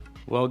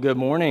Well, good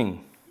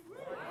morning.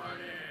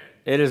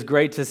 It is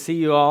great to see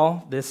you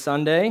all this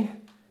Sunday.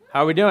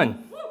 How are we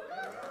doing?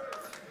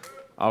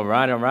 All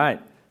right.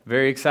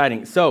 Very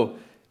exciting. So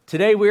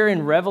today we're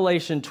in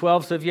Revelation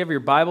 12. So if you have your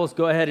Bibles,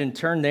 go ahead and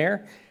turn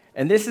there.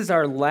 And this is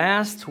our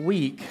last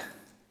week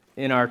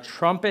in our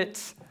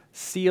Trumpets,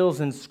 Seals,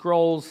 and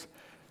Scrolls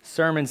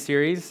sermon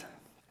series.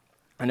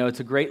 I know it's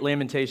a great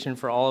lamentation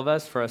for all of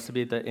us, for us to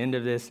be at the end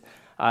of this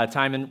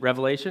time in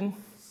Revelation.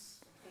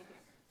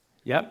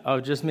 Yep. Oh,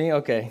 just me?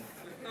 Okay.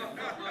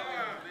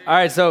 All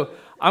right, so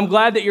I'm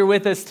glad that you're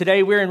with us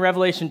today. We're in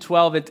Revelation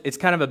 12. It's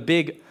kind of a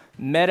big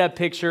meta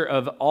picture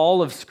of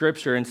all of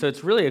Scripture, and so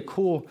it's really a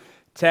cool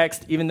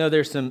text, even though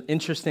there's some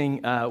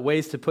interesting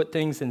ways to put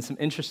things and some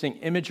interesting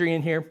imagery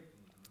in here.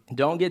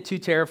 Don't get too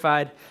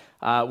terrified.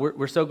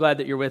 We're so glad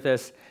that you're with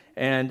us,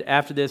 and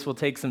after this, we'll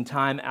take some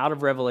time out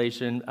of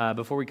Revelation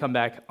before we come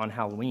back on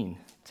Halloween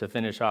to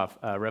finish off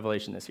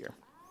Revelation this year.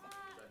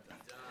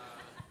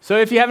 So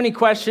if you have any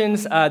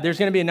questions, there's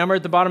going to be a number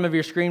at the bottom of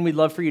your screen. We'd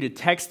love for you to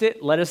text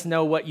it. Let us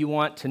know what you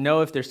want to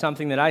know, if there's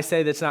something that I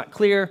say that's not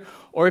clear,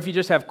 or if you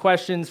just have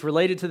questions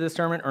related to the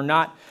sermon or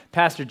not.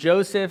 Pastor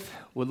Joseph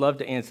would love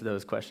to answer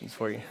those questions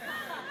for you.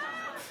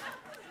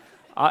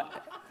 All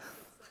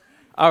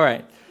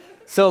right.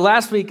 So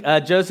last week,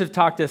 Joseph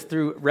talked us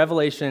through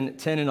Revelation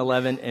 10 and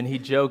 11, and he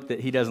joked that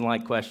he doesn't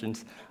like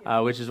questions,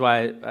 which is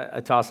why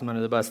I tossed him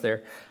under the bus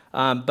there.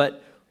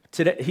 But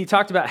today, he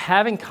talked about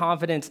having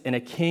confidence in a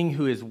king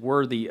who is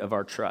worthy of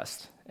our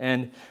trust.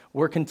 And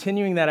we're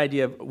continuing that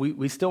idea.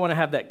 We still want to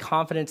have that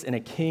confidence in a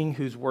king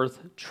who's worth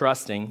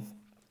trusting.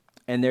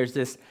 And there's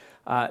this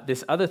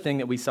other thing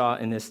that we saw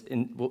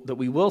that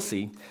we will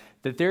see,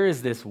 that there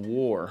is this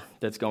war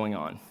that's going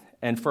on.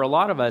 And for a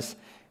lot of us,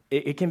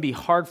 it can be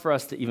hard for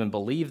us to even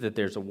believe that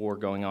there's a war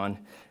going on.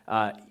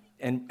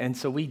 And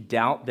so we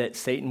doubt that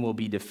Satan will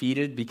be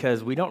defeated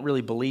because we don't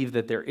really believe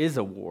that there is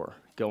a war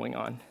going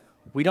on.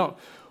 We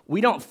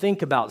don't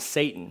think about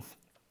Satan.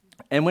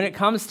 And when it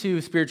comes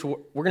to spiritual,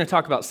 we're going to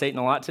talk about Satan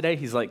a lot today.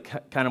 He's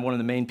like kind of one of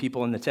the main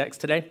people in the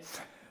text today.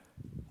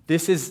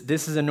 This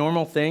is a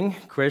normal thing.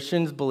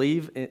 Christians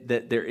believe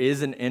that there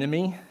is an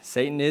enemy.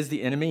 Satan is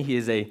the enemy. He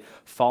is a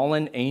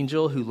fallen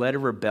angel who led a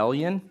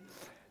rebellion.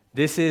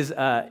 This is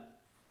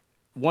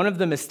one of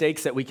the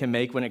mistakes that we can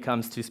make when it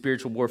comes to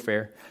spiritual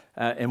warfare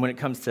and when it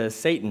comes to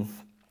Satan,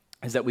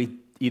 is that we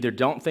either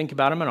don't think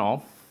about him at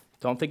all,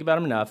 don't think about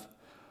him enough,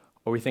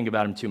 or we think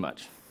about him too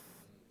much.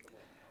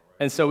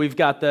 And so we've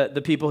got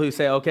the people who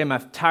say, okay, my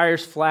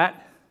tire's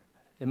flat,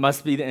 it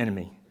must be the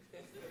enemy.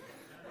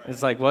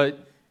 It's like,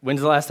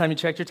 when's the last time you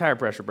checked your tire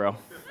pressure, bro?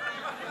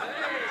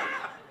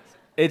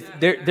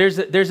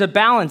 There's a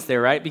balance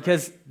there, right?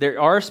 Because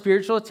there are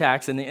spiritual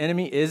attacks and the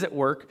enemy is at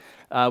work.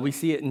 We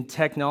see it in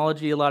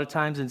technology a lot of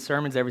times, in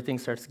sermons, everything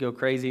starts to go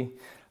crazy.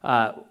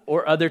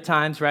 Or other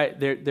times, right,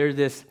 there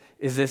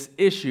is this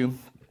issue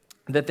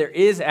that there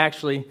is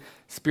actually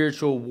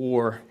spiritual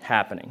war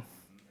happening,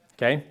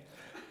 okay?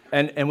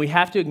 And we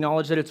have to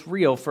acknowledge that it's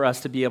real for us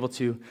to be able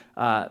to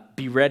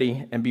be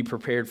ready and be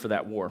prepared for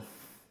that war.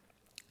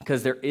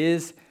 Because there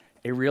is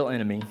a real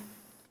enemy,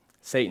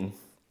 Satan.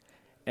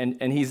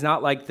 And he's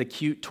not like the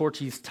cute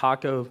Torchy's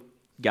taco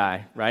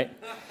guy, right?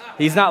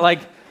 He's not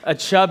like a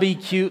chubby,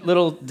 cute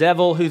little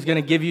devil who's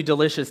going to give you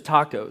delicious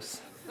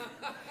tacos.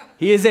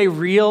 He is a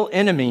real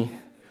enemy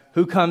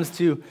who comes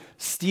to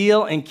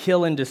steal and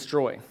kill and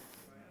destroy.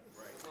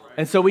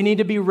 And so we need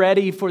to be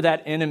ready for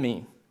that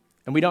enemy.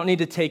 And we don't need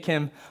to take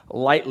him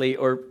lightly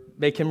or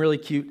make him really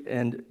cute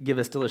and give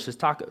us delicious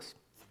tacos.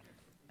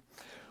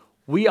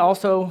 We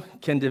also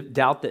can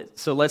doubt that.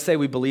 So let's say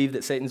we believe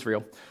that Satan's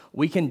real.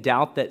 We can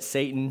doubt that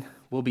Satan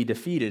will be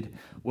defeated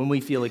when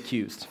we feel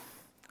accused.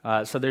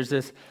 So there's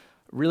this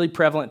really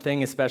prevalent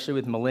thing, especially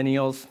with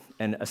millennials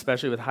and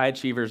especially with high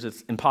achievers,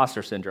 it's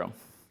imposter syndrome.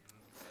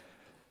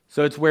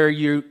 So it's where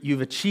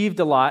you've achieved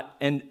a lot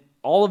and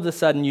all of a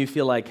sudden you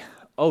feel like,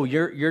 oh,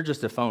 you're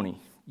just a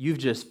phony. You've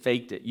just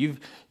faked it.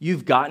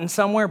 You've gotten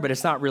somewhere, but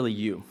it's not really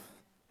you.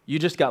 You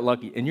just got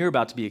lucky, and you're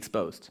about to be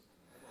exposed.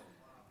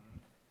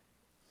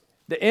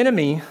 The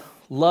enemy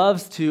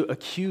loves to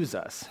accuse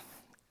us.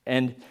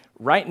 And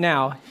right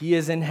now, he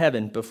is in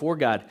heaven before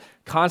God,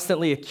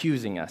 constantly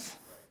accusing us.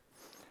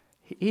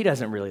 He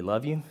doesn't really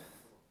love you.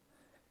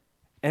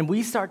 And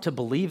we start to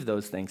believe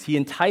those things. He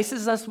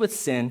entices us with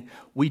sin.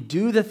 We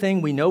do the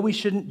thing we know we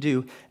shouldn't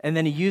do, and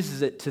then he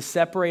uses it to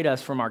separate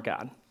us from our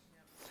God.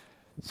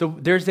 So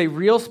there's a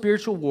real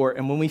spiritual war,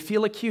 and when we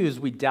feel accused,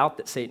 we doubt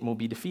that Satan will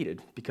be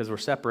defeated because we're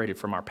separated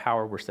from our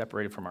power, we're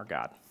separated from our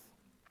God.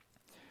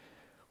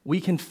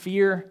 We can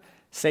fear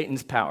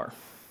Satan's power.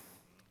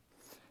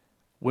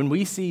 When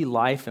we see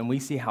life and we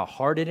see how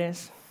hard it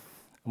is,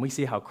 and we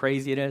see how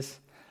crazy it is,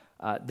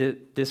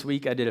 this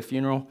week I did a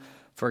funeral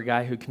for a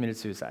guy who committed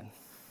suicide.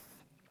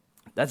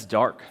 That's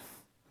dark.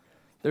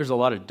 There's a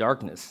lot of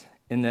darkness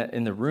in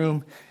the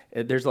room.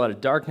 There's a lot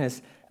of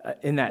darkness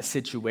in that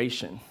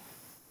situation.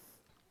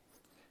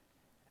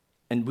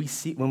 And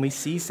when we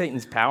see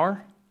Satan's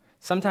power,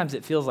 sometimes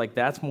it feels like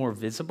that's more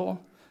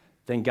visible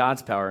than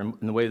God's power in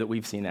the way that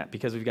we've seen that,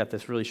 because we've got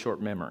this really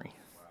short memory.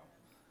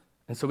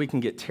 And so we can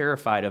get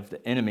terrified of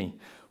the enemy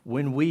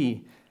when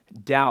we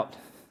doubt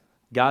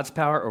God's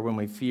power or when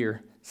we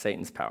fear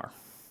Satan's power.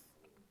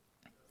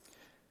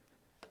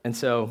 And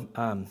so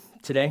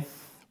today,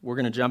 we're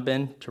going to jump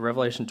into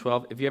Revelation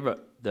 12. If you have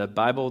the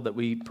Bible that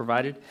we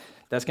provided,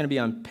 that's going to be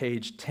on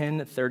page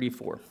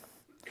 1034.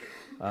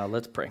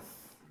 Let's pray.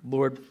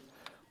 Lord,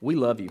 we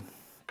love you.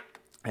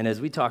 And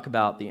as we talk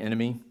about the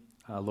enemy,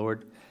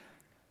 Lord,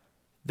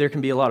 there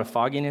can be a lot of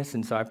fogginess,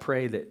 and so I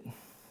pray that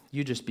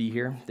you just be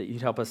here, that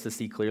you'd help us to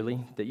see clearly,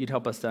 that you'd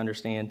help us to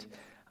understand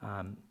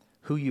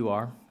who you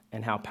are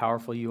and how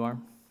powerful you are,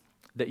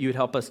 that you would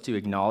help us to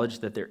acknowledge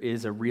that there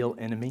is a real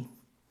enemy,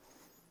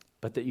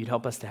 but that you'd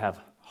help us to have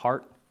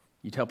heart,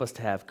 you'd help us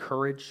to have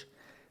courage,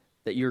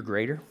 that you're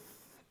greater.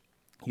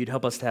 You'd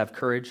help us to have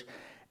courage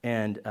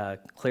and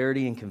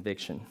clarity and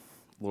conviction,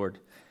 Lord,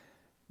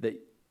 that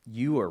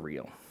you are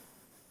real,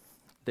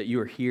 that you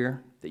are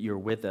here, that you are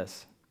with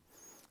us,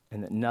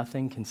 and that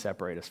nothing can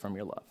separate us from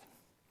your love.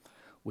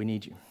 We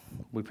need you.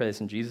 We pray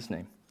this in Jesus'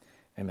 name.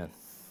 Amen.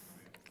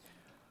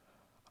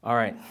 All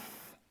right.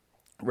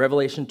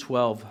 Revelation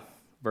 12,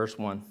 verse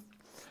 1.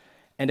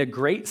 And a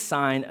great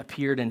sign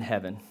appeared in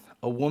heaven,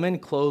 a woman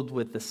clothed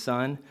with the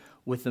sun,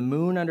 with the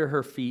moon under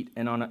her feet,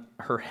 and on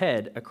her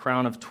head a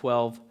crown of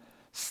 12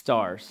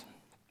 stars.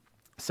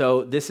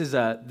 So this is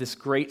this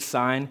great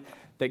sign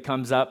that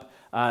comes up.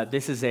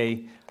 This is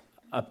a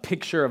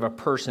picture of a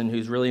person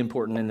who's really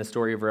important in the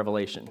story of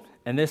Revelation.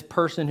 And this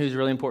person who's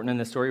really important in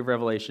the story of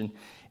Revelation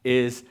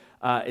is,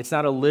 it's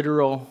not a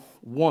literal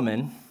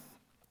woman,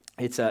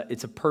 it's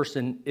a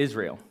person,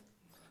 Israel,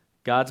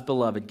 God's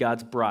beloved,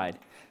 God's bride.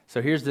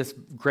 So here's this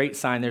great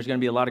sign. There's going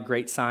to be a lot of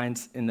great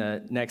signs in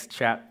the next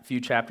few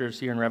chapters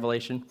here in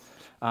Revelation.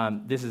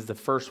 This is the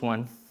first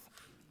one.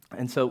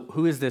 And so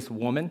who is this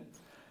woman?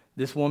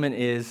 This woman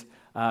is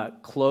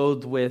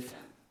clothed with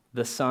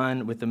the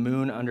sun, with the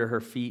moon under her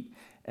feet,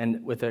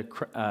 and with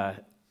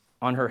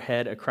on her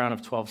head a crown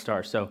of 12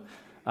 stars. So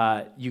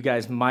you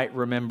guys might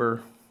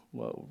remember,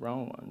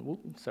 wrong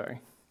one.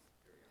 Sorry.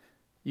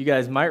 You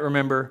guys might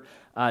remember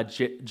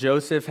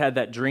Joseph had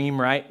that dream,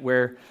 right,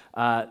 where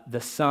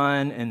the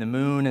sun and the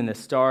moon and the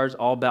stars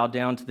all bowed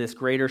down to this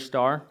greater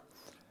star.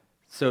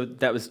 So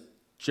that was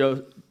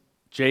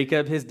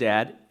Jacob, his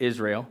dad,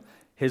 Israel.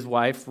 His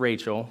wife,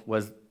 Rachel,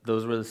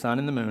 those were the sun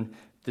and the moon.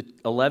 The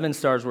 11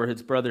 stars were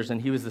his brothers,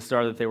 and he was the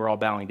star that they were all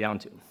bowing down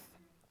to.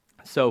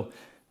 So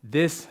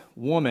this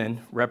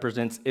woman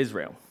represents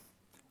Israel.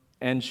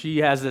 And she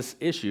has this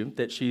issue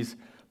that she's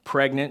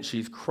pregnant,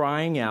 she's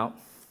crying out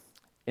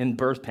in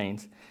birth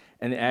pains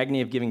and the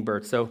agony of giving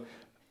birth. So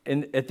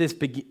at this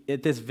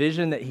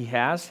vision that he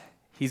has,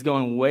 he's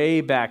going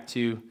way back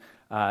to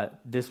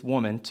this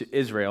woman, to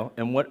Israel.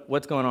 And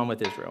what's going on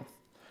with Israel?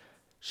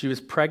 She was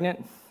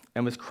pregnant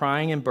and was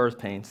crying in birth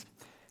pains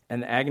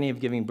and the agony of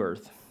giving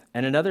birth.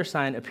 And another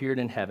sign appeared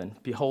in heaven.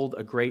 Behold,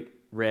 a great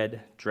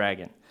red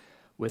dragon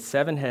with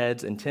 7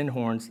 heads and 10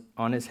 horns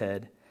on his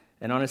head,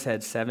 and on his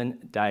head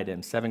 7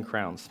 diadems, 7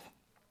 crowns.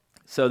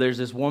 So there's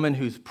this woman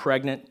who's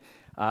pregnant,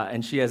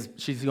 and she's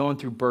going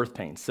through birth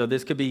pains. So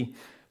this could be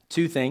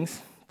 2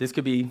 things. This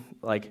could be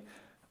like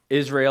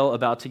Israel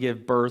about to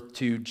give birth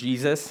to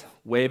Jesus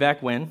way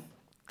back when.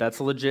 That's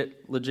a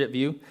legit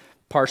view.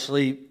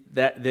 Partially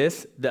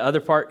the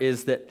other part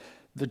is that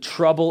the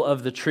trouble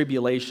of the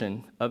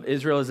tribulation of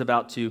Israel is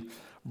about to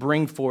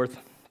bring forth.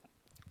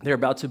 They're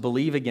about to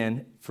believe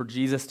again for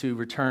Jesus to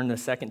return the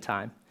second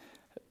time,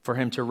 for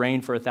him to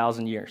reign for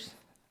 1,000 years,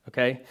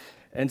 okay?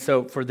 And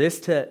so for this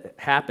to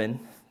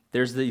happen,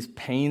 there's these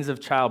pains of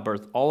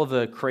childbirth, all of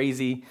the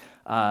crazy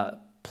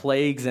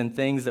plagues and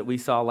things that we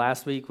saw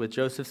last week with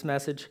Joseph's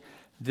message.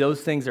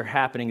 Those things are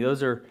happening.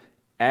 Those are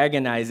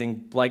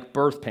agonizing, like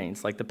birth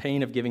pains, like the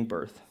pain of giving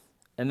birth.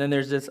 And then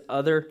there's this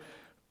other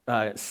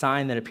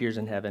sign that appears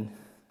in heaven,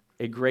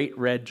 a great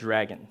red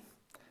dragon.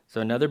 So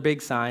another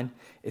big sign,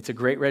 it's a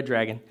great red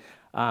dragon.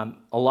 A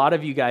lot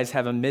of you guys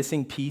have a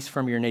missing piece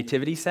from your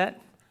nativity set.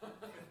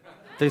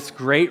 This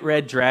great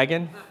red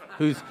dragon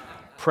who's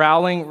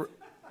prowling,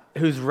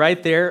 who's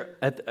right there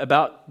at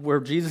about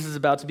where Jesus is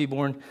about to be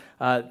born.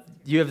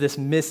 You have this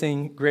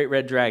missing great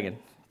red dragon,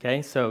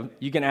 okay? So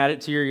you can add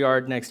it to your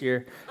yard next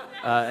year,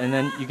 and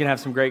then you can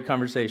have some great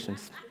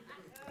conversations.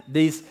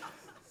 These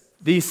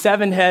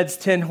 7 heads,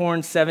 10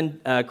 horns, 7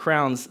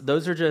 crowns,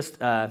 those are just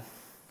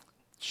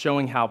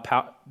showing how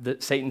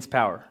Satan's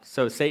power.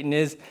 So Satan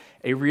is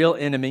a real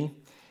enemy.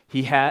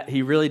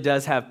 He really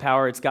does have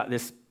power. It's got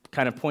this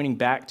kind of pointing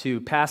back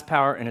to past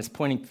power, and it's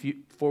pointing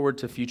forward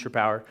to future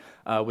power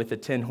with the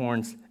 10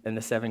 horns and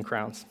the 7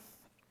 crowns.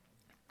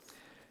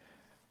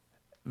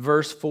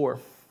 Verse 4,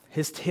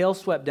 his tail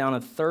swept down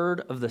 1/3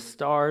 of the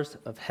stars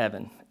of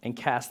heaven and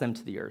cast them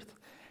to the earth.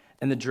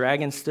 And the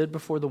dragon stood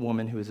before the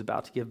woman who was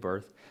about to give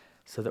birth,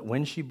 so that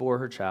when she bore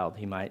her child,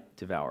 he might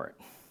devour it.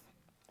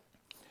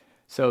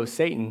 So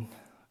Satan,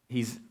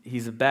 he's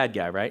a bad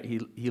guy, right?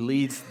 He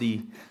leads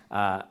the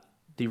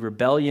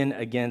rebellion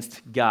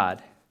against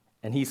God,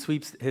 and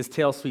his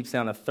tail sweeps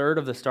down 1/3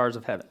 of the stars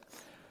of heaven.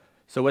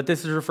 So what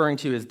this is referring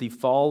to is the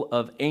fall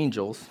of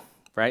angels,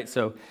 right?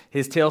 So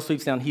his tail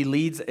sweeps down. He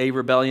leads a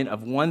rebellion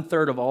of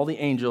 1/3 of all the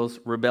angels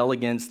rebel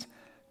against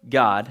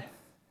God,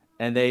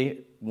 and they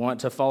want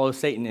to follow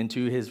Satan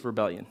into his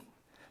rebellion.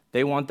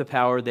 They want the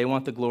power. They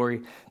want the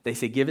glory. They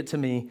say, give it to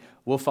me.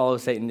 We'll follow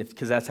Satan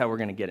because that's how we're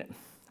going to get it.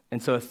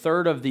 And so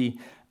 1/3 of the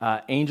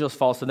angels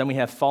fall. So then we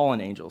have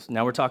fallen angels.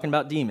 Now we're talking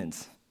about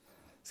demons.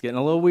 It's getting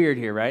a little weird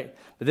here, right?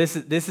 But this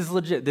is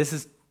legit. This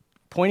is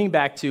pointing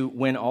back to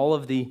when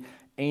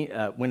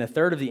when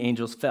 1/3 of the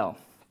angels fell.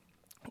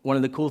 One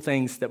of the cool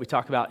things that we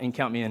talk about in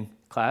Count Me In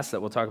class that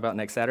we'll talk about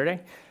next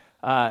Saturday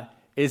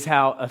is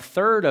how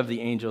 1/3 of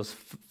the angels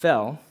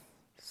fell.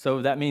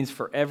 So that means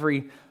for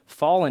every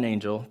fallen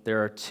angel,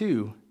 there are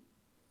 2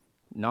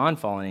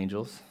 non-fallen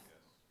angels,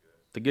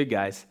 the good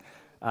guys,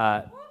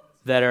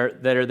 that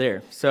are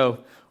there.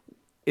 So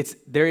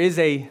there is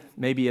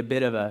maybe a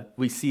bit of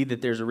we see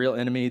that there's a real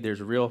enemy,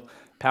 there's a real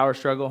power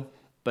struggle,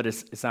 but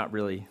it's not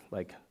really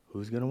like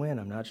who's going to win.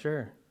 I'm not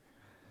sure.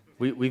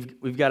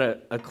 We've got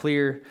a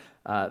clear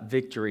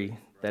victory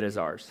that is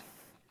ours.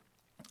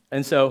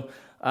 And so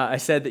I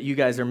said that you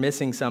guys are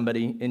missing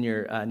somebody in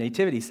your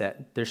nativity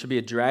set. There should be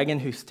a dragon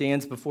who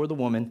stands before the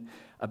woman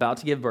about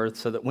to give birth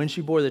so that when she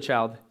bore the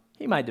child,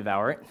 he might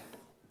devour it.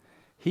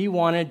 He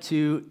wanted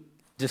to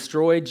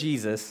destroy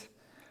Jesus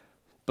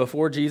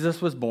before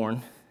Jesus was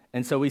born.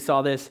 And so we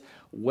saw this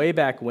way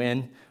back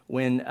when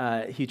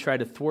he tried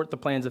to thwart the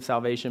plans of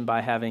salvation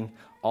by having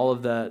all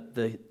of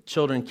the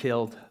children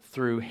killed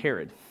through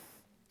Herod.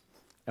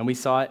 And we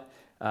saw it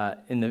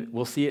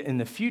we'll see it in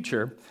the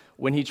future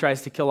when he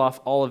tries to kill off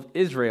all of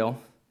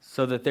Israel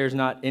so that there's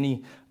not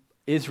any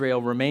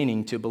Israel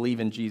remaining to believe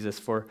in Jesus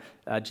for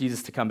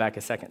Jesus to come back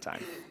a second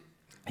time.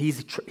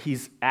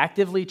 He's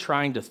actively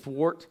trying to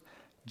thwart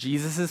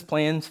Jesus'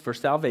 plans for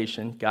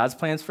salvation, God's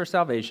plans for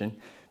salvation,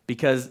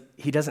 because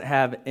he doesn't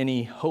have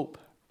any hope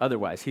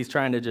otherwise. He's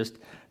trying to just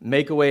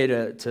make a way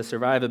to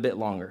survive a bit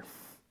longer,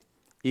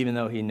 even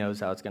though he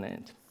knows how it's going to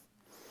end.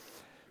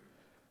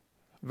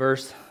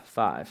 Verse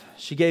 5,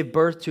 she gave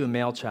birth to a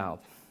male child,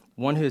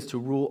 one who is to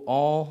rule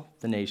all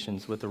the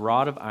nations with a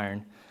rod of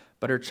iron,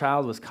 but her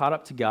child was caught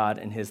up to God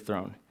and his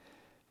throne.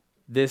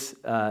 This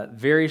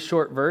very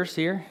short verse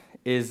here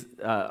is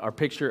our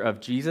picture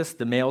of Jesus,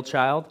 the male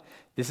child.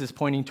 This is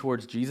pointing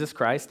towards Jesus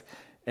Christ,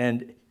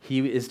 and he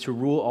is to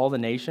rule all the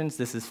nations.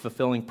 This is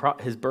fulfilling,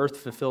 his birth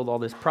fulfilled all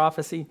this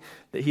prophecy,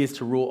 that he is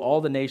to rule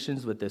all the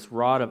nations with this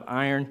rod of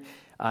iron.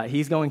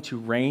 He's going to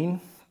reign,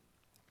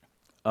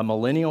 a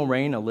millennial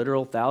reign, a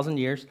literal 1,000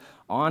 years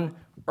on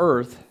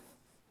earth.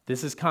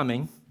 This is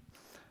coming,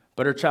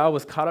 but her child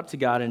was caught up to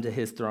God and to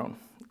his throne.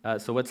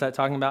 So what's that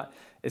talking about?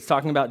 It's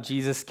talking about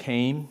Jesus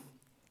came.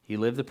 He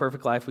lived the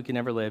perfect life we could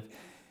never live.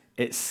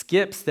 It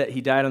skips that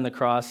he died on the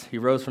cross, he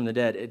rose from the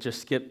dead. It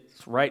just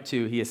skips right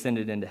to he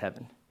ascended into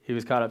heaven. He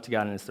was caught up to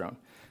God and his throne.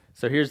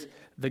 So here's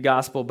the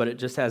gospel, but it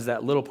just has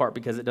that little part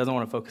because it doesn't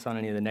want to focus on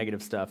any of the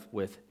negative stuff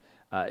with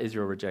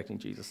Israel rejecting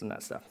Jesus and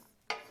that stuff.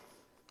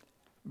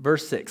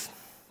 Verse 6,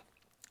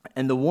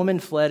 and the woman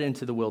fled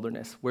into the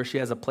wilderness, where she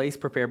has a place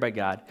prepared by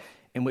God,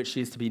 in which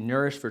she is to be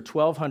nourished for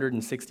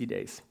 1,260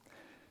 days.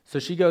 So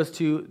she goes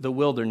to the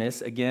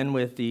wilderness, again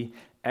with the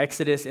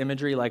Exodus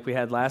imagery like we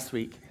had last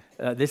week.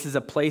 This is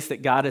a place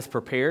that God has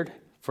prepared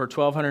for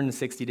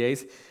 1,260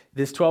 days.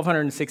 This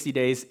 1,260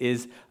 days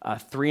is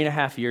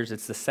 3.5 years.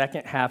 It's the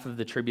second half of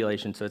the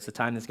tribulation, so it's a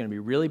time that's going to be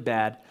really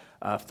bad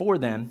for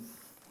them.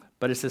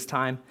 But it's this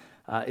time,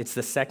 it's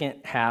the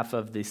second half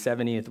of the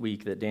 70th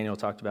week that Daniel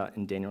talked about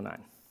in Daniel 9.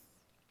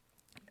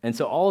 And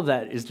so all of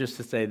that is just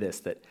to say this,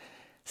 that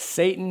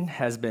Satan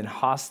has been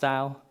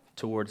hostile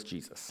towards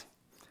Jesus.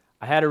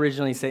 I had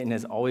originally Satan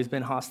has always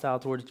been hostile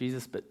towards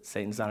Jesus, but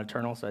Satan's not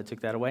eternal, so I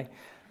took that away.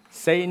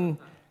 Satan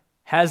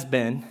has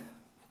been,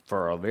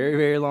 for a very,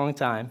 very long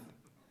time,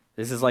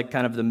 this is like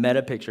kind of the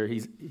meta picture,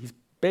 he's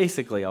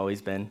basically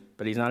always been,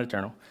 but he's not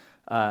eternal,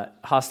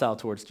 hostile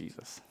towards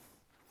Jesus.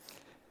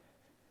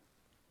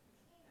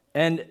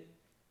 And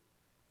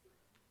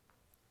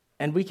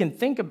we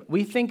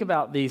think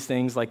about these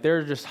things like there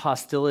are just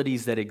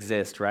hostilities that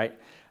exist, right?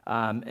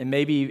 And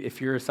maybe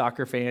if you're a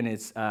soccer fan,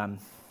 it's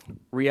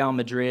Real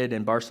Madrid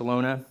and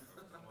Barcelona.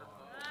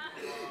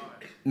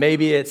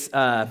 Maybe it's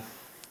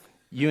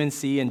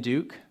UNC and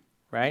Duke,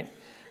 right?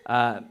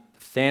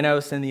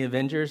 Thanos and the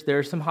Avengers. There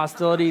are some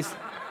hostilities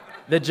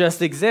that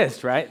just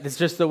exist, right? It's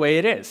just the way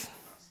it is.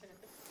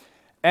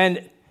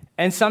 And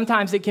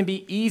sometimes it can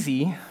be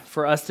easy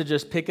for us to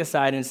just pick a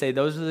side and say,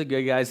 those are the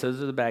good guys, those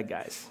are the bad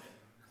guys.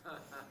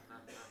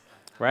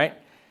 Right?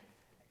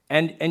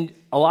 And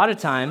a lot of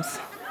times,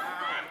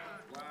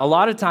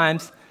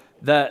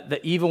 the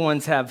evil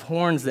ones have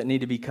horns that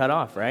need to be cut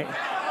off, right?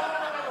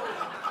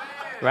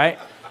 Right?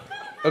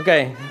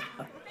 Okay.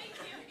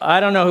 I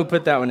don't know who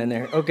put that one in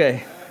there.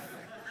 Okay.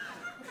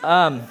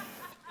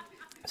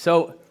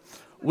 So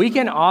we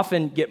can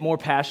often get more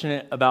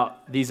passionate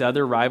about these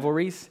other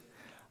rivalries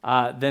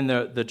than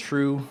the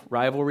true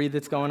rivalry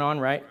that's going on,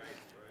 right?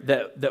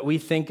 That we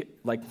think,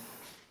 like,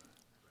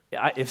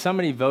 if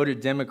somebody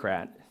voted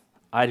Democrat,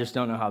 I just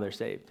don't know how they're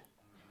saved.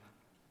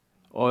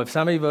 Or if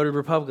somebody voted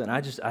Republican,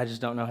 I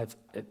just don't know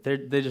if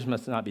they just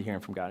must not be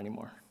hearing from God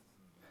anymore.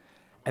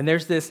 And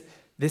there's this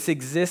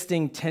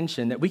existing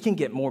tension that we can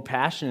get more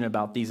passionate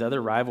about these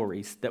other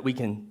rivalries that we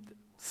can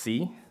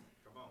see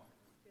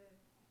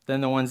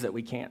than the ones that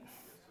we can't.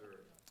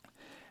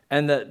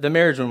 And the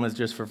marriage one was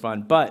just for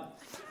fun,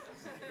 but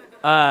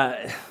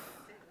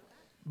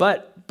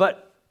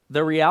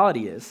the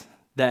reality is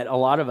that a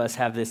lot of us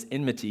have this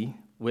enmity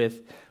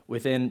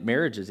within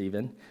marriages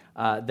even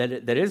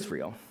that is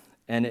real.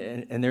 And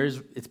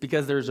it's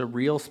because there's a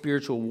real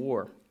spiritual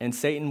war. And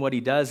Satan, what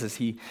he does is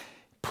he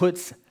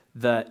puts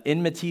the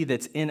enmity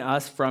that's in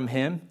us from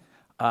him,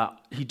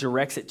 he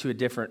directs it to a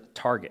different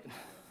target.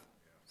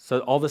 So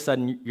all of a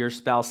sudden, your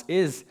spouse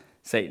is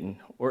Satan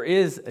or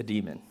is a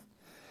demon.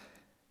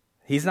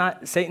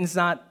 Satan's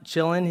not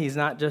chilling. He's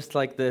not just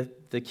like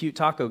the cute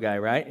taco guy,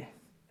 right?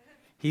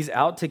 He's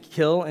out to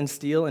kill and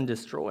steal and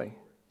destroy.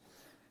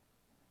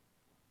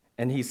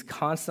 And he's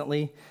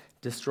constantly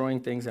destroying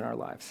things in our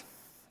lives.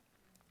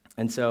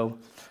 And so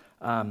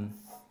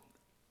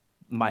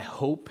my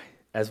hope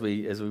as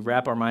we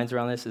wrap our minds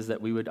around this is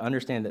that we would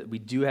understand that we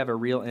do have a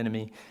real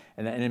enemy,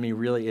 and that enemy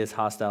really is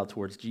hostile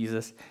towards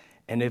Jesus.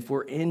 And if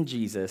we're in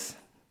Jesus,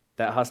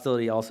 that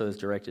hostility also is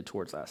directed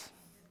towards us.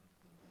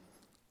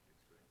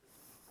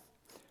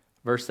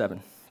 Verse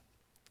 7.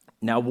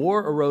 Now war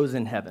arose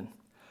in heaven,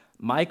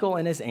 Michael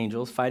and his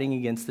angels fighting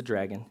against the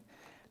dragon,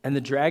 and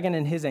the dragon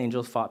and his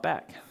angels fought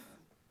back,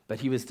 but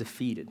he was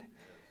defeated,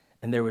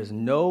 and there was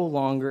no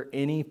longer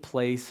any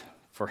place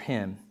for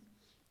him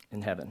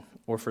in heaven,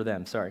 or for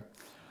them, sorry.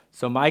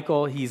 So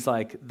Michael, he's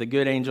like the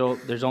good angel.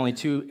 There's only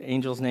two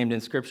angels named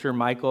in Scripture,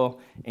 Michael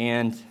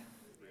and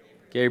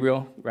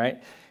Gabriel,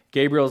 right?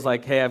 Gabriel's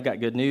like, hey, I've got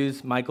good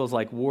news. Michael's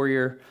like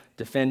warrior,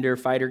 defender,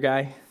 fighter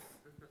guy.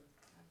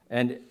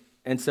 And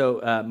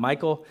so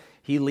Michael,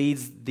 he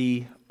leads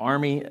the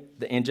army,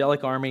 the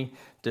angelic army,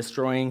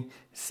 destroying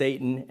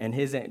Satan and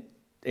his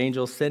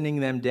angels, sending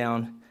them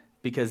down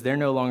because they're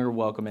no longer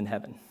welcome in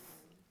heaven.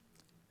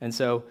 And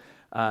so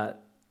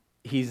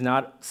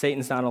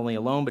Satan's not only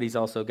alone, but he's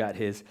also got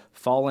his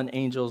fallen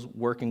angels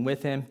working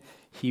with him.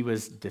 He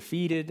was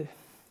defeated.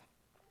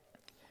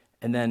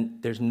 And then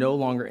there's no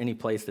longer any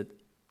place that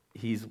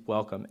he's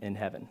welcome in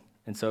heaven.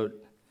 And so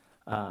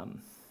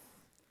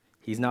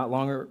he's not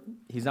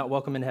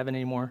welcome in heaven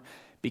anymore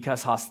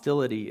because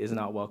hostility is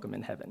not welcome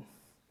in heaven.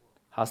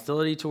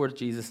 Hostility towards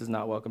Jesus is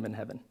not welcome in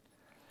heaven.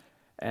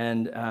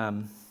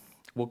 And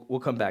we'll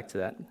come back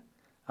to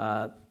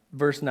that.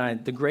 Verse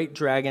 9, the great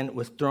dragon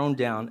was thrown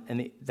down,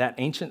 and that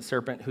ancient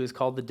serpent who is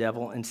called the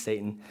devil and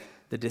Satan,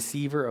 the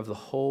deceiver of the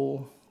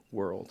whole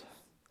world.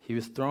 He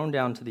was thrown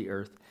down to the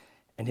earth,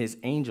 and his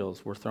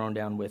angels were thrown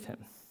down with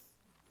him.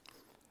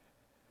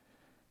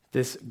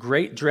 This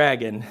great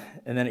dragon,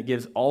 and then it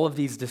gives all of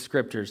these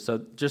descriptors.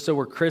 So just so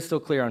we're crystal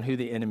clear on who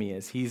the enemy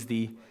is, he's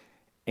the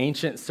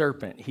ancient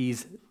serpent.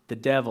 He's the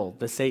devil,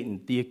 the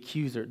Satan, the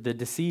accuser, the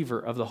deceiver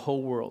of the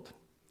whole world.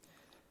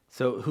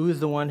 So who is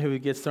the one who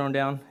gets thrown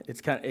down?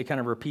 It kind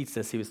of repeats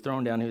this. He was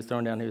thrown down, he was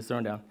thrown down, he was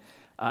thrown down.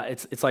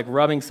 It's like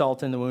rubbing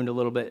salt in the wound a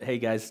little bit. Hey,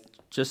 guys,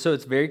 just so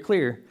it's very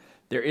clear,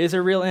 there is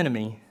a real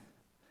enemy.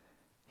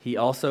 He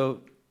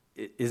also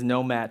is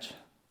no match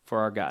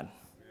for our God.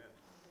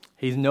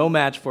 He's no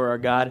match for our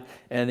God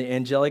and the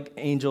angelic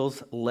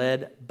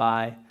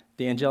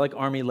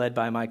army led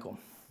by Michael.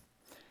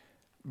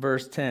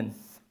 Verse 10,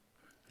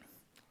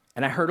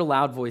 and I heard a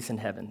loud voice in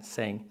heaven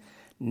saying,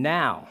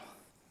 now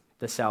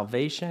the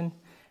salvation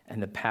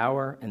and the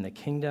power and the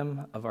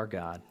kingdom of our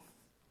God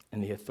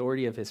and the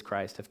authority of his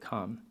Christ have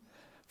come.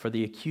 For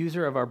the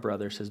accuser of our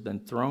brothers has been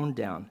thrown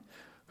down,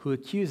 who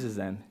accuses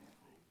them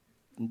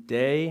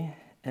day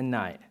and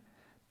night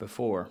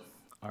before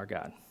our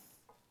God.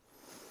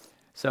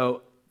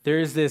 So there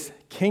is this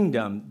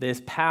kingdom,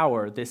 this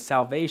power, this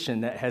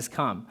salvation that has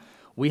come.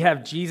 We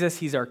have Jesus,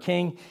 he's our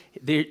king.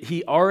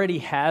 He already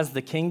has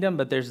the kingdom,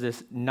 but there's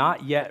this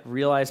not yet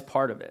realized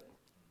part of it,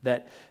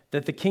 that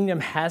the kingdom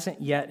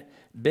hasn't yet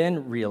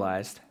been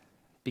realized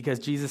because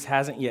Jesus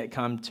hasn't yet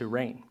come to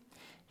reign.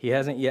 He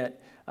hasn't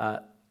yet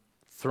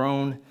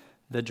thrown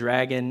the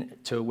dragon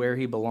to where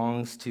he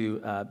belongs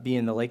to be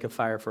in the lake of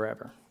fire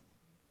forever.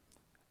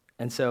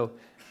 And so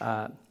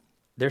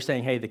they're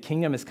saying, hey, the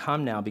kingdom has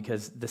come now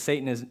because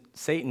Satan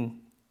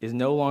is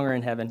no longer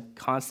in heaven,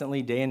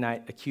 constantly day and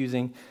night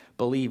accusing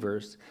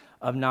believers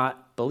of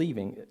not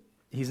believing.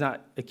 He's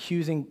not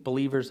accusing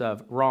believers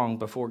of wrong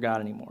before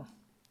God anymore.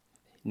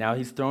 Now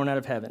he's thrown out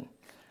of heaven.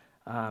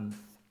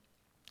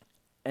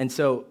 And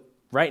so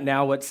right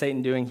now, what's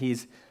Satan doing?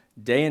 He's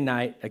day and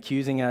night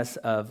accusing us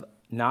of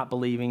not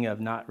believing, of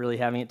not really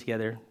having it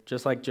together,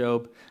 just like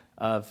Job,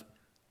 of,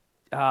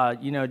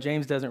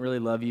 James doesn't really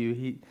love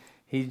you.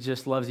 He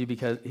just loves you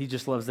because he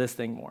just loves this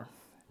thing more.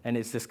 And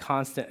it's this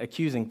constant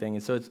accusing thing.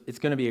 And so it's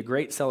going to be a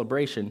great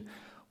celebration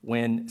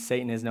when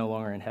Satan is no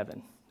longer in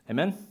heaven.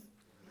 Amen?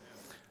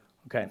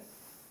 Okay.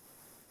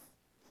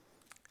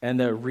 And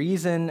the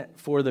reason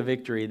for the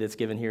victory that's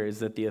given here is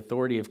that the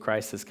authority of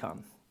Christ has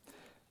come.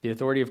 The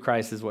authority of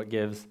Christ is what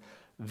gives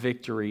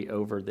victory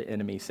over the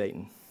enemy,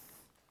 Satan.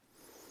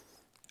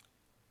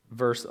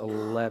 verse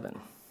 11.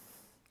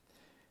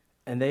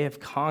 And they have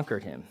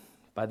conquered him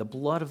by the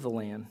blood of the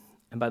Lamb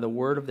and by the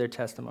word of their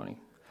testimony,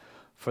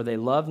 for they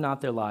love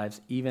not their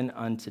lives even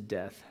unto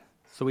death.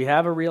 So we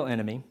have a real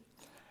enemy,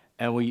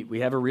 and we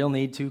have a real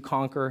need to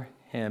conquer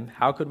him.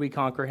 How could we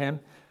conquer him?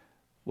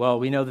 Well,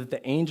 we know that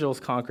the angels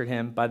conquered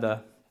him by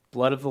the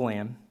blood of the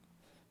Lamb,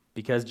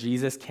 because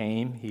Jesus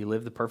came. He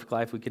lived the perfect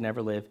life we could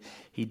never live.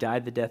 He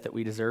died the death that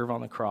we deserve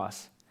on the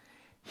cross.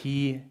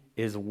 He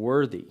is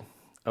worthy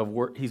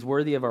he's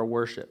worthy of our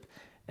worship.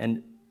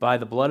 And by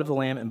the blood of the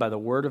Lamb and by the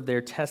word of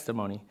their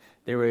testimony,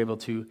 they were able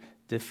to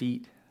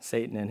defeat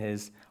Satan and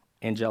his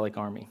angelic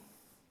army,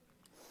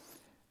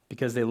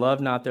 because they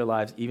love not their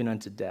lives even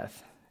unto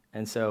death.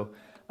 And so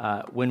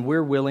when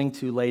we're willing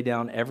to lay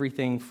down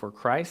everything for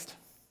Christ,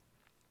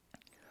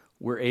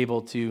 we're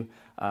able to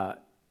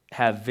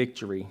have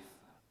victory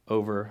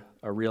over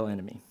a real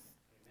enemy.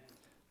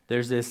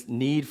 There's this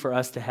need for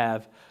us to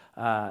have,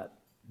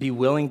 be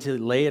willing to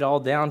lay it all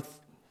down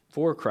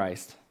for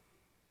Christ.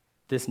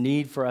 This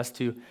need for us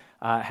to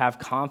have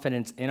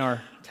confidence in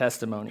our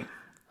testimony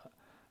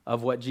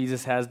of what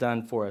Jesus has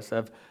done for us,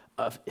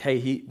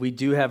 we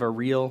do have a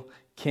real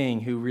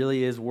King who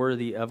really is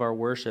worthy of our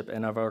worship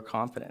and of our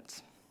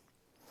confidence.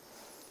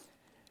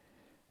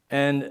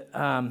 And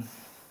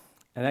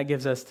that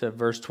gives us to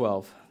verse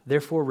 12.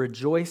 Therefore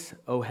rejoice,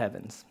 O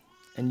heavens,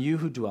 and you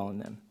who dwell in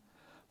them.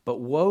 But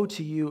woe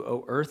to you,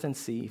 O earth and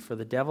sea, for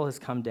the devil has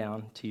come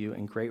down to you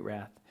in great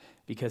wrath,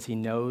 because he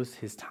knows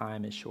his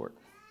time is short.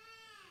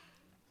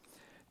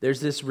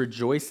 There's this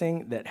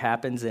rejoicing that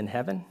happens in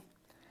heaven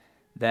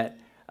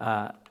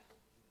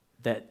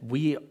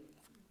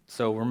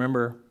so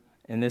remember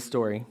in this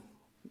story,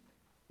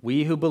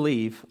 we who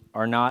believe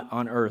are not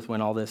on earth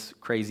when all this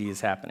crazy is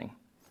happening,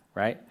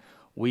 right?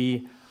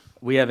 We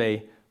have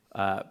a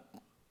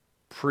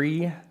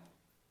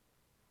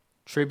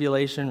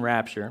pre-tribulation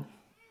rapture,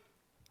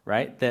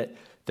 right?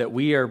 That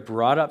we are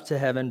brought up to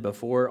heaven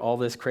before all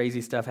this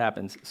crazy stuff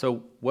happens.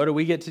 So what do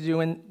we get to do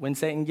when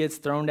Satan gets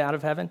thrown out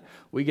of heaven?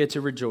 We get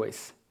to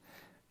rejoice.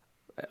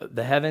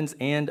 The heavens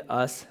and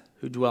us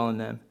who dwell in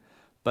them.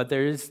 But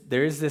there is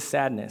this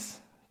sadness,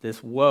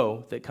 this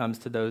woe that comes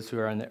to those who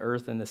are on the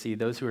earth and the sea,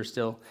 those who are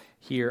still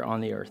here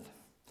on the earth.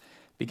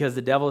 Because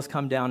the devil has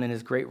come down in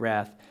his great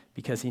wrath,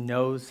 because he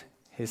knows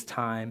his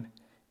time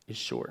is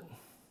short.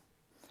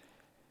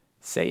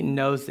 Satan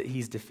knows that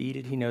he's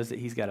defeated. He knows that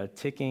he's got a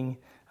ticking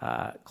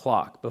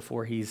clock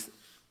before he's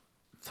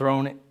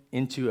thrown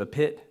into a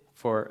pit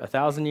for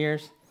 1,000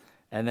 years,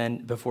 and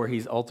then before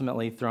he's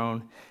ultimately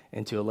thrown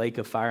into a lake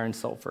of fire and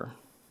sulfur.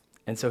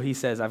 And so he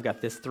says, I've got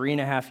this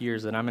 3.5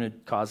 years that I'm going to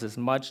cause as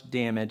much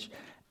damage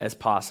as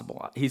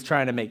possible. He's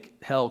trying to make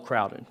hell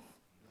crowded.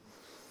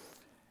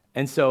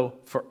 And so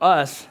for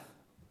us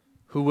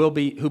who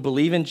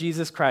believe in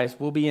Jesus Christ,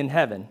 will be in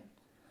heaven.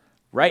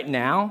 Right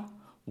now,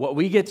 what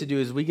we get to do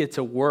is we get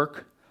to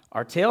work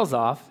our tails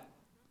off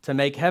to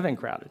make heaven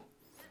crowded,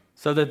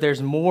 so that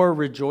there's more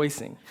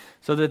rejoicing,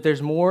 so that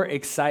there's more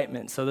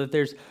excitement, so that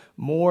there's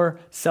more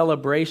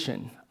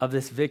celebration of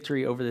this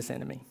victory over this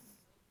enemy.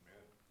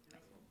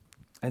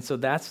 And so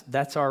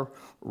that's our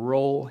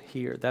role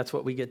here. That's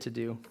what we get to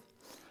do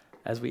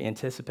as we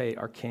anticipate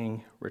our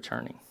King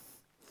returning.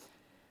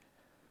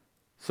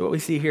 So what we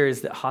see here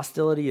is that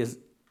hostility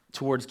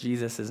towards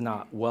Jesus is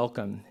not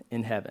welcome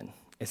in heaven.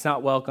 It's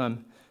not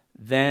welcome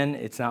then.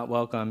 It's not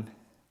welcome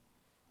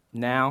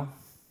now.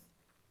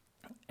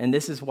 And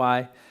this is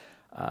why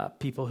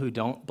people who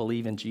don't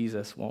believe in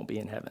Jesus won't be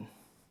in heaven.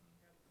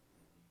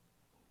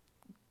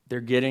 They're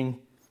getting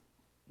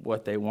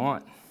what they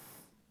want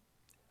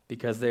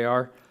because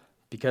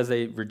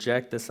they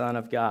reject the Son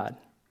of God.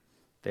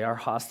 They are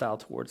hostile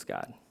towards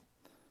God,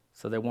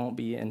 so they won't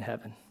be in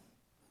heaven.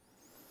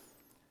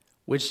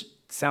 Which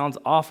sounds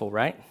awful,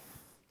 right?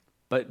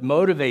 But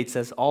motivates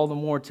us all the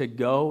more to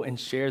go and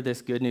share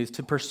this good news,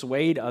 to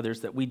persuade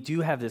others that we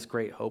do have this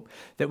great hope,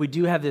 that we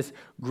do have this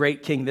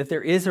great King, that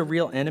there is a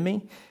real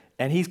enemy,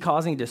 and he's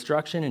causing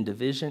destruction and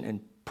division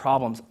and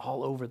problems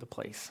all over the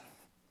place.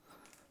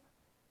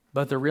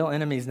 But the real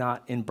enemy is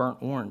not in burnt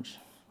orange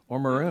or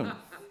maroon.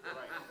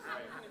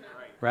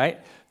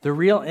 Right? The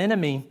real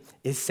enemy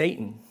is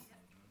Satan.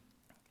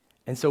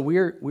 And so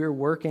we're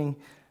working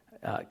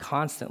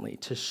constantly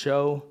to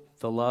show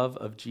the love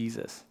of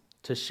Jesus,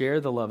 to share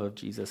the love of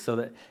Jesus, so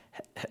that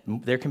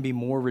there can be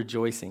more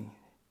rejoicing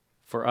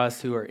for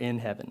us who are in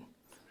heaven.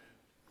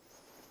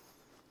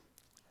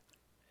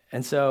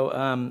 And so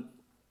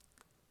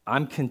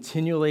I'm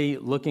continually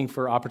looking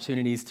for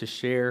opportunities to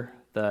share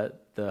the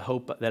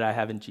hope that I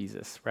have in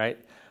Jesus, right?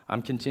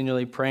 I'm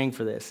continually praying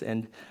for this.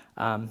 And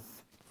a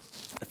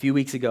few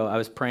weeks ago, I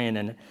was praying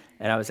and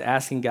I was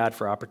asking God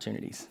for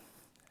opportunities.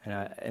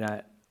 And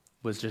I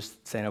was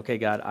just saying, okay,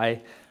 God,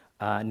 I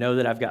know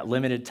that I've got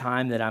limited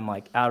time, that I'm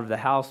like out of the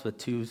house with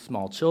 2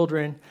 small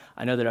children.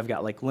 I know that I've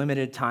got like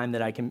limited time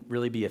that I can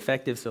really be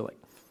effective. So like,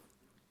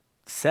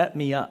 set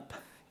me up.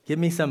 Give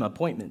me some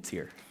appointments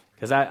here.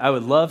 Because I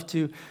would love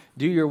to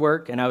do your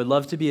work and I would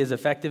love to be as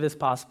effective as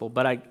possible,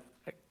 but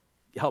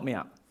help me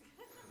out.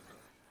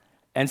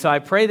 And so I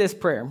pray this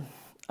prayer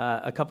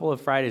a couple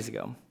of Fridays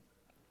ago.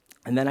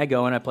 And then I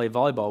go and I play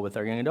volleyball with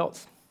our young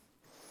adults.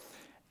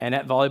 And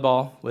at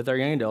volleyball with our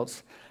young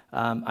adults,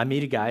 I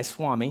meet a guy,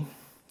 Swami,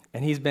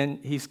 and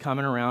he's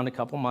coming around a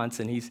couple months,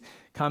 and he's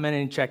coming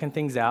and checking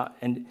things out.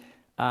 And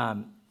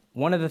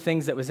one of the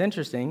things that was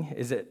interesting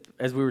is that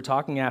as we were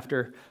talking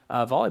after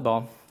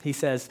volleyball, he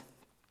says,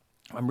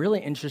 I'm really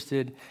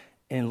interested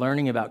in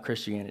learning about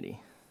Christianity.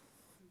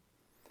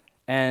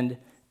 And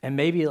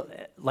maybe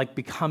like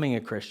becoming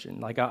a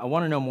Christian. Like I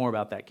want to know more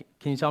about that.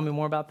 Can you tell me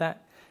more about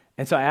that?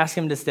 And so I asked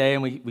him to stay,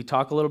 and we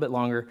talk a little bit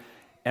longer.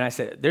 And I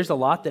said, there's a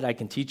lot that I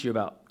can teach you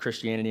about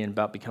Christianity and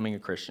about becoming a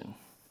Christian.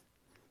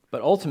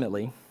 But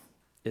ultimately,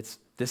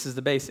 this is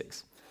the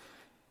basics.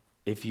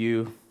 If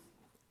you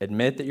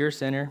admit that you're a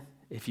sinner,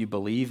 if you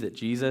believe that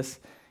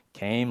Jesus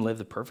came, lived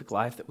the perfect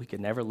life that we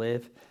could never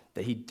live,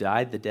 that he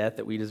died the death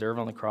that we deserve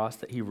on the cross,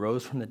 that he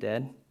rose from the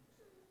dead,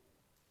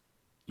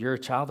 you're a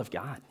child of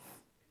God.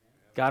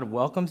 God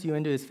welcomes you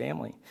into his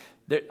family.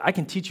 I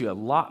can teach you a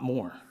lot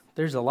more.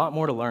 There's a lot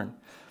more to learn.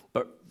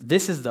 But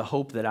this is the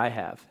hope that I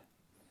have,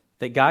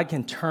 that God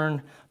can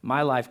turn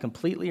my life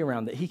completely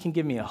around, that he can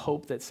give me a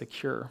hope that's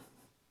secure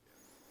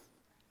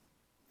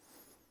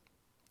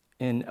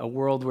in a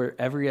world where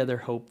every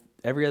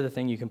other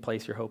thing you can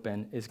place your hope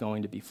in is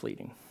going to be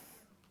fleeting.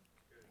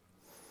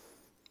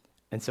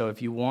 And so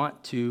if you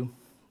want to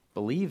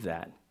believe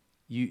that,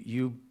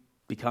 you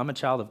become a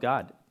child of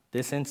God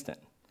this instant.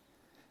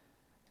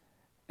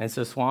 And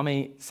so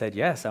Swami said,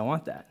 yes, I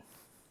want that.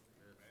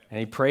 And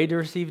he prayed to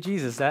receive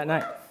Jesus that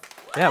night.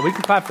 Yeah, we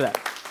can clap for that.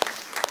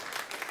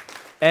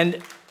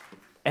 And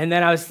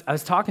then I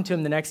was talking to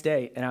him the next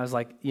day, and I was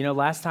like,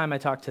 last time I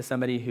talked to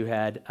somebody who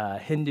had a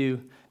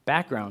Hindu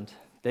background,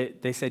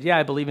 they said, yeah,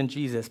 I believe in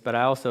Jesus, but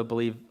I also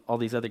believe all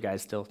these other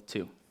guys still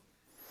too.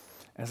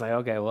 And I was like,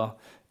 okay, well,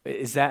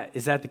 is that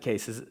the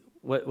case?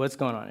 What's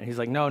going on? And he's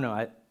like,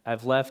 no,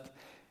 I've left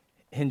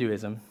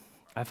Hinduism.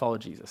 I follow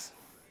Jesus.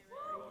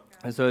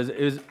 And so it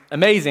was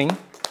amazing,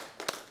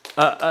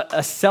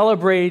 a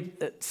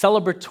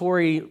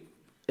celebratory,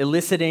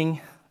 eliciting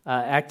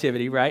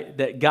activity, right?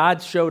 That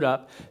God showed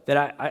up,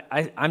 that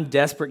I'm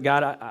desperate,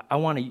 God, I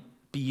want to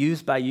be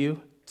used by you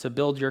to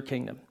build your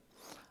kingdom.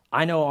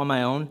 I know on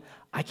my own,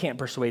 I can't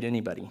persuade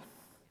anybody.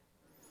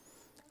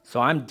 So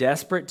I'm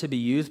desperate to be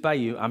used by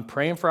you. I'm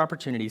praying for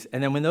opportunities.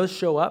 And then when those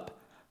show up,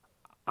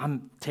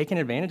 I'm taking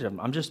advantage of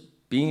them.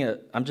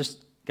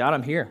 God,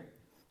 I'm here.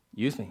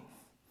 Use me.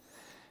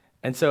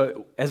 And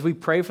so as we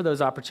pray for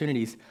those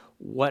opportunities,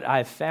 what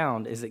I've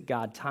found is that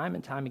God, time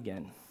and time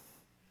again,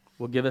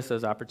 will give us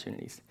those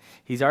opportunities.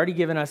 He's already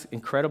given us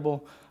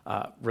incredible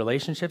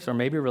relationships, or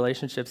maybe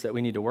relationships that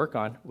we need to work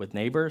on with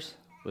neighbors,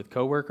 with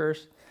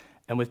coworkers,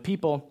 and with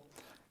people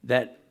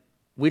that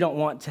we don't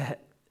want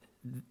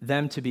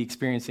them to be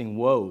experiencing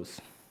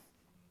woes.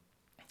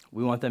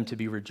 We want them to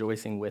be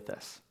rejoicing with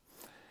us.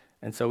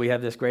 And so we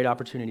have this great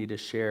opportunity to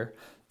share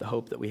the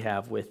hope that we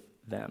have with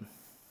them.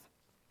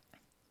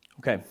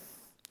 Okay.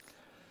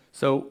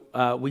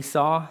 So we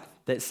saw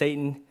that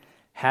Satan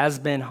has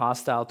been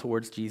hostile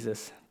towards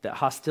Jesus, that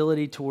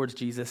hostility towards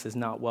Jesus is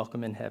not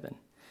welcome in heaven.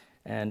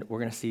 And we're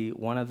going to see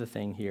one other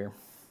thing here,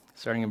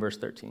 starting in verse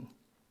 13.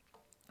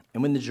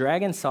 And when the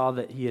dragon saw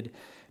that he had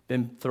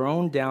been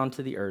thrown down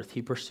to the earth,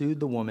 he pursued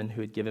the woman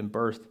who had given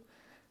birth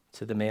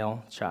to the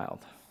male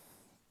child.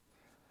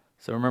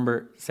 So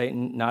remember,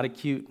 Satan, not a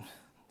cute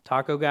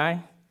taco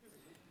guy.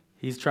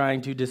 He's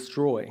trying to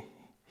destroy.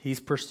 He's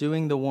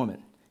pursuing the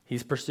woman.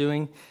 He's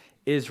pursuing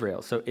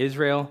Israel. So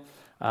Israel,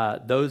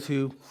 those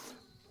who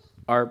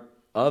are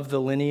of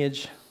the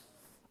lineage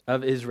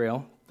of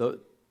Israel,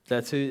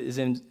 that's who is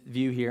in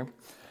view here.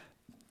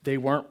 They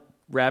weren't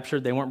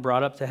raptured. They weren't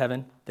brought up to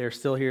heaven. They're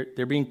still here.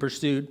 They're being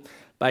pursued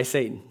by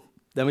Satan.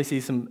 Then we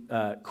see some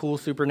cool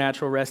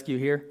supernatural rescue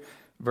here.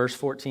 Verse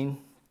 14.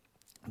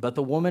 But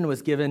the woman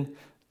was given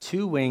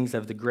 2 wings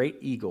of the great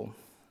eagle,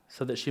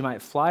 so that she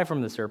might fly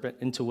from the serpent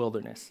into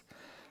wilderness,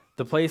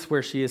 the place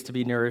where she is to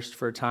be nourished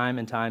for a time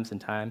and times and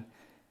time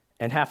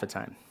and half a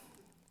time.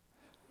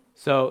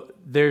 So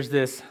there's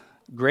this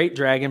great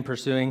dragon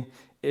pursuing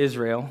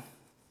Israel,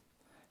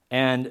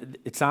 and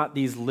it's not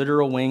these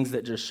literal wings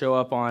that just show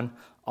up on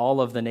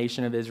all of the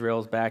nation of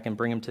Israel's back and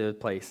bring them to a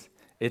place.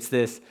 It's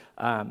this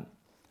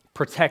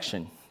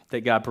protection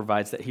that God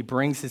provides, that he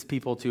brings his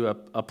people to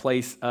a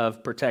place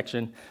of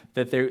protection,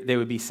 that they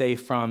would be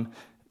safe from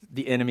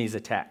the enemy's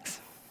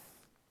attacks.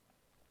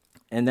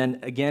 And then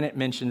again, it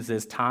mentions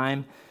this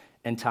time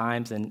and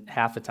times and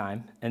half a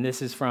time. And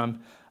this is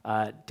from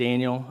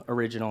Daniel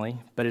originally,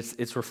 but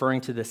it's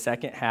referring to the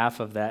second half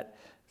of that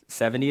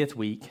 70th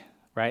week,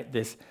 right?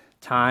 This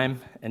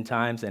time and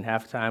times and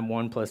half a time,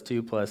 1 +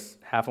 2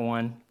 + half of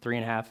 1,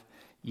 3.5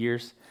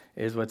 years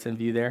is what's in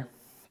view there.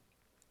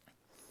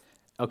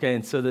 Okay,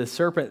 and so the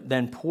serpent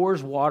then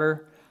pours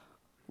water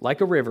like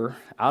a river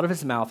out of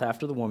his mouth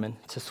after the woman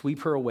to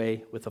sweep her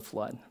away with a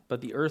flood. But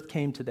the earth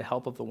came to the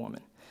help of the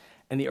woman,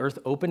 and the earth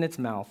opened its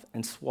mouth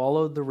and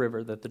swallowed the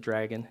river that the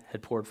dragon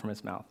had poured from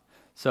his mouth.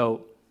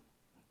 So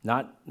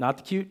not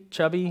the cute,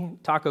 chubby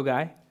taco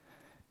guy,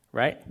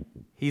 right?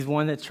 He's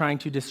one that's trying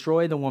to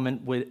destroy the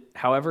woman with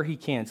however he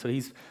can. So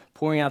he's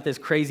pouring out this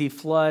crazy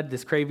flood,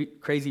 this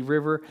crazy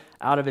river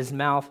out of his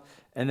mouth,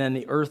 and then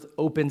the earth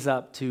opens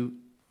up to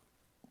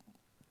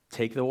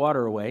take the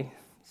water away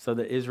so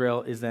that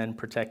Israel is then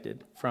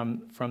protected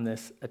from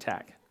this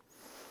attack.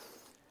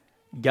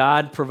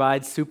 God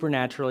provides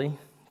supernaturally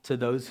to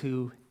those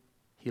who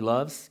he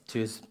loves, to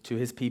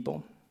his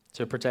people,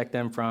 to protect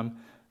them from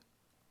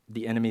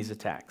the enemy's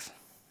attacks.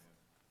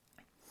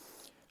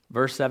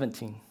 Verse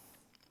 17.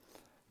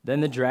 Then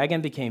the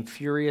dragon became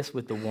furious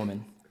with the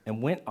woman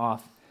and went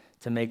off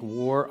to make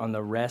war on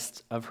the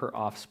rest of her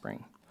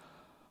offspring,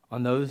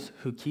 on those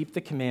who keep the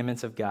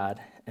commandments of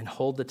God and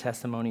hold the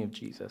testimony of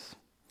Jesus.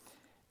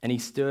 And he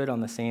stood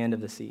on the sand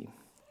of the sea.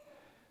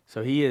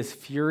 So he is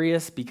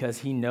furious because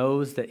he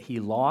knows that he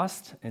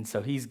lost, and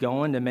so he's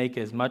going to make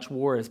as much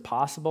war as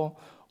possible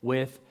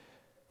with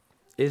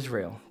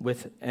Israel,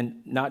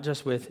 and not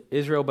just with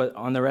Israel, but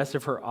on the rest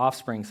of her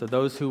offspring. So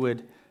those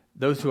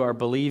who are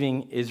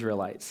believing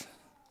Israelites,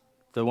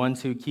 the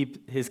ones who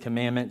keep his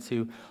commandments,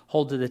 who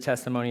hold to the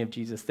testimony of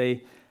Jesus.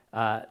 They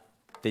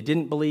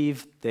didn't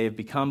believe; they've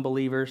become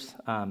believers.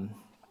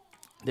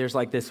 There's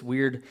like this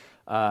weird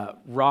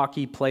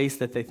rocky place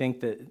that they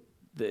think that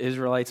the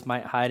Israelites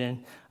might hide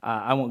in.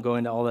 I won't go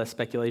into all the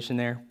speculation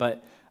there,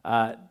 but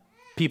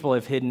people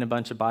have hidden a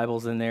bunch of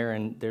Bibles in there,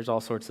 and there's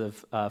all sorts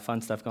of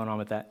fun stuff going on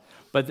with that.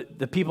 But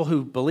the people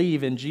who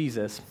believe in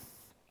Jesus,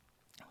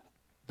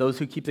 those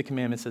who keep the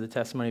commandments of the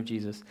testimony of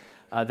Jesus,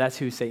 that's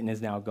who Satan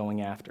is now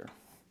going after.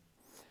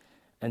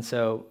 And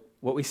so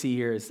what we see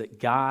here is that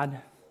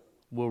God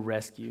will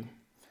rescue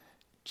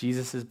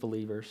Jesus'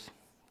 believers,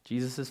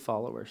 Jesus'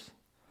 followers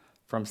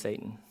from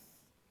Satan.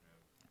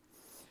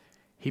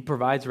 He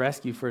provides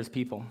rescue for his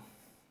people.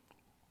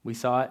 We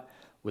saw it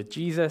with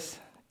Jesus.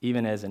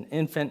 Even as an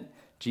infant,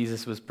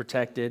 Jesus was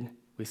protected.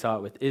 We saw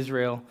it with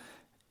Israel.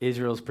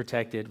 Israel's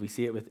protected. We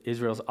see it with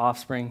Israel's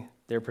offspring.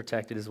 They're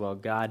protected as well.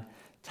 God,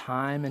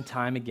 time and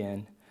time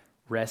again,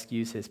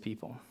 rescues his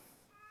people.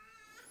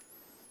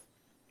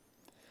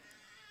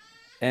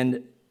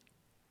 And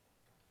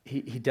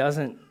he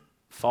doesn't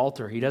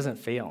falter. He doesn't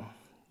fail.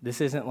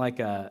 This isn't like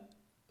a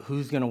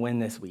who's going to win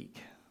this week.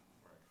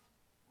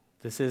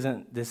 This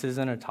isn't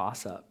a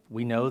toss-up.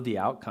 We know the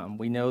outcome.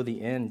 We know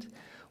the end.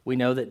 We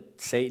know that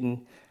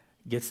Satan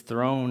gets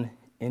thrown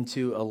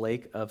into a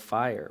lake of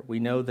fire. We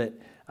know that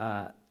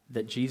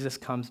that Jesus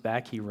comes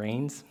back, he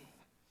reigns,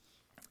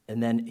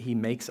 and then he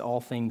makes all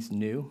things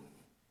new.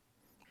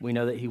 We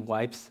know that he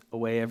wipes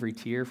away every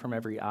tear from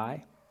every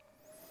eye.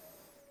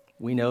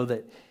 We know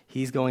that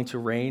he's going to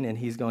reign and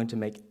he's going to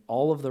make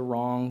all of the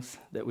wrongs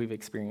that we've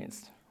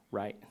experienced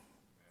right.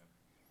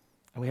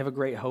 And we have a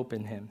great hope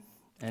in him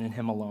and in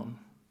him alone.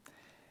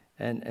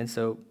 And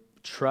so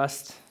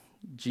trust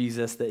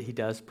Jesus that he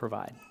does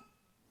provide,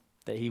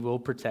 that he will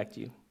protect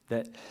you,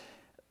 that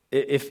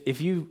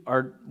if you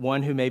are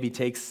one who maybe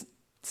takes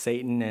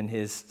Satan and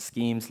his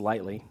schemes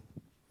lightly,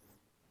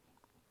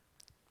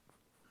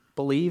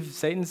 believe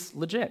Satan's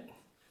legit.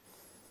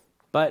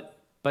 But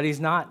he's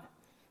not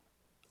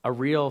a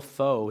real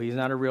foe. He's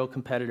not a real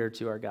competitor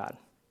to our God.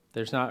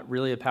 There's not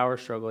really a power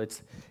struggle.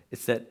 It's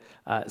that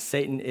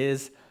Satan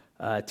is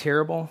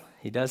terrible.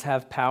 He does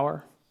have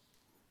power,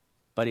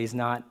 but he's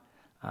not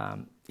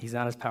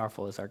as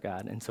powerful as our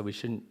God. And so we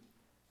shouldn't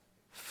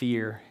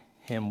fear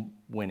him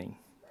winning.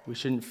 We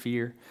shouldn't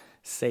fear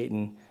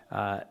Satan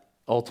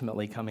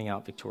ultimately coming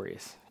out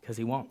victorious, because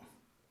he won't.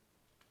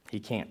 He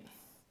can't.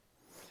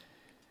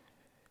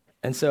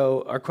 And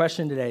so our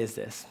question today is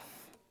this: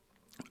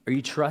 are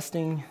you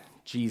trusting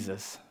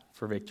Jesus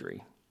for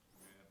victory?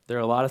 There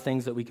are a lot of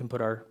things that we can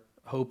put our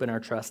hope and our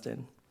trust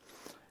in.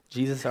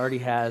 Jesus already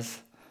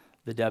has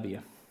the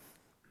W.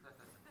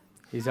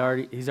 He's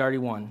already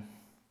won.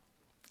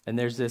 And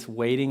there's this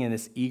waiting and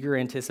this eager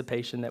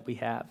anticipation that we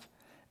have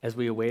as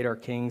we await our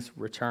King's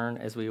return,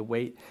 as we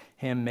await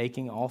him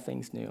making all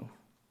things new.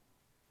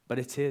 But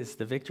it's his.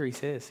 The victory's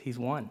his. He's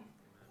won.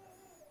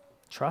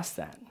 Trust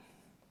that.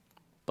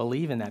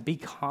 Believe in that. Be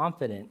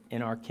confident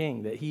in our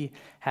King that he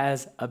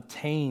has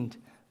obtained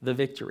the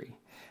victory.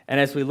 And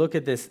as we look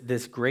at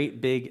this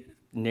great big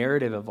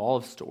narrative of all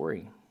of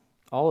story,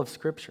 all of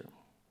Scripture,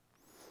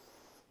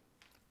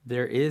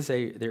 there is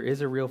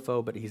a real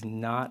foe, but he's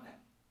not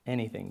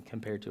anything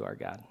compared to our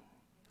God.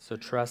 So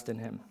trust in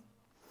him.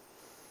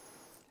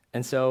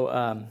 And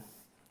so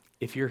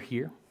if you're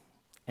here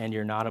and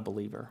you're not a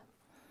believer,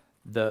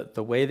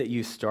 the way that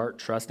you start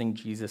trusting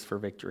Jesus for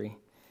victory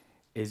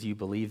is you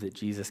believe that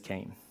Jesus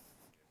came,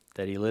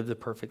 that he lived the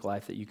perfect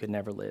life that you could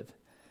never live.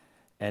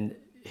 And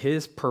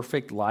his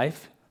perfect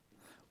life,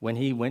 when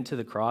he went to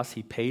the cross,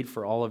 he paid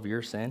for all of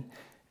your sin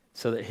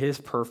so that his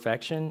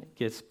perfection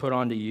gets put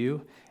onto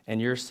you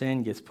and your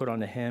sin gets put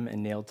onto him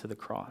and nailed to the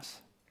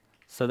cross.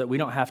 So that we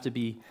don't have to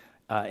be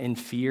in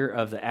fear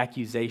of the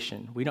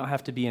accusation. We don't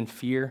have to be in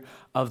fear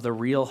of the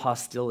real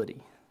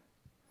hostility.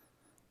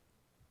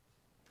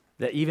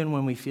 That even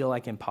when we feel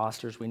like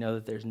imposters, we know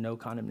that there's no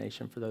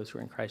condemnation for those who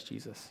are in Christ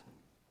Jesus.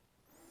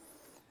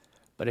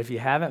 But if you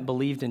haven't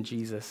believed in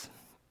Jesus,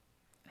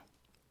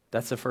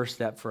 That's the first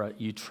step for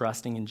you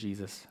trusting in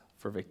Jesus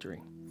for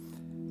victory.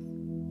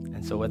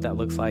 And so what that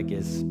looks like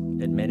is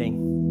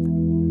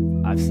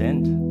admitting, I've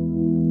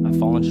sinned. I've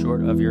fallen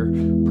short of your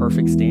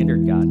perfect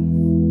standard, God.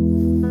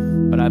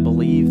 But I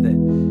believe that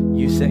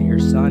you sent your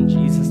son,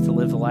 Jesus, to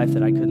live the life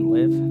that I couldn't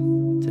live,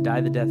 to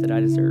die the death that I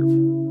deserve,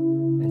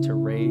 and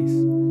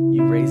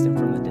you raised him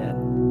from the dead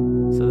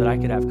so that I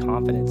could have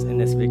confidence in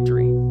this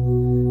victory.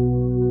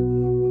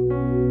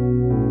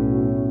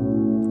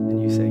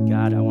 And you say,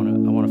 God, I want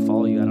to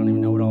follow you. I don't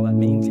even know what all that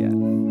means yet, but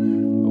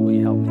will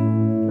you help me?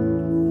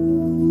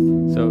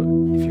 So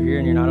if you're here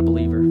and you're not a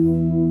believer,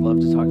 love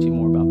to talk to you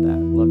more about that.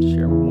 Love to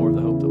share more of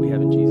the hope that we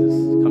have in Jesus.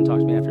 Come talk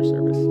to me after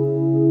service.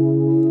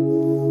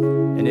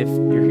 And if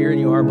you're here and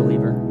you are a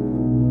believer,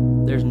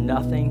 there's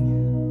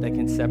nothing that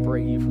can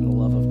separate you from the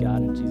love of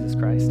God in Jesus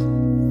Christ.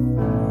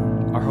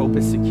 Our hope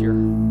is secure.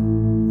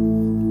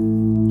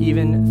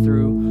 Even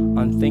through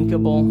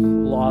unthinkable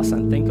loss,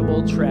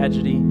 unthinkable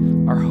tragedy,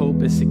 our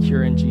hope is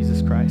secure in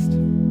Jesus Christ.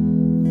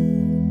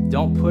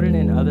 Don't put it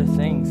in other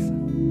things.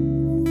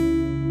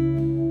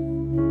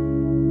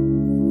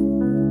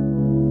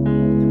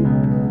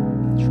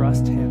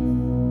 Trust him.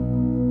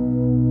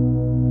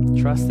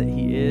 Trust that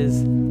he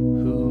is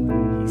who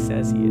he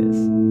says he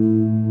is.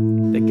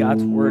 That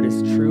God's word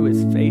is true,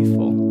 is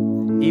faithful.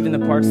 Even the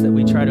parts that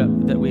we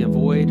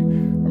avoid,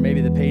 or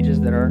maybe the pages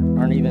that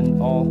aren't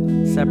even all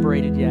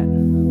separated yet.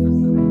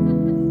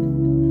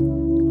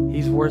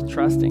 He's worth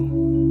trusting.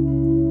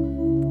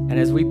 And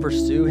as we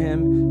pursue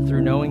him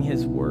through knowing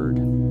his word,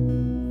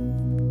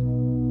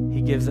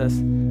 he gives us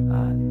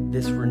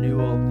this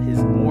renewal,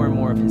 his more and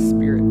more of his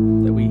spirit,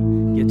 that we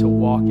get to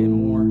walk in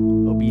more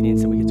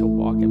obedience and we get to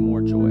walk in more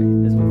joy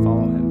as we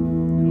follow him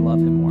and love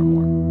him more and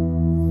more.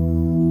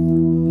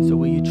 And so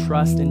will you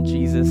trust in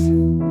Jesus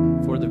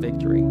for the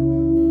victory?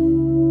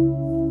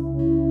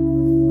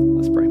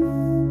 Let's pray.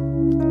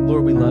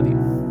 Lord, we love you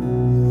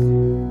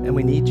and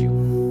we need you.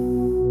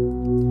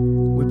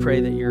 We pray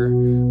that your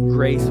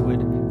grace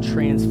would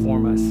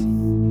transform us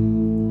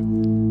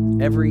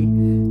every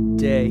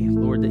day,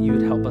 Lord, that you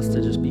would help us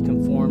to just be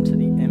conformed to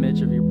the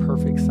image of your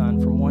perfect Son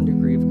from one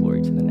degree of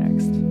glory to the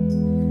next.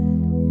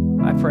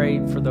 I pray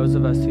for those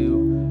of us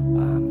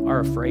who are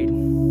afraid.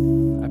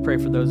 I pray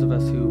for those of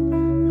us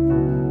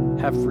who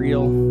have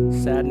real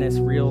sadness,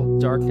 real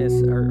darkness,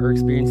 or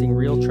experiencing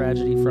real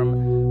tragedy from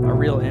a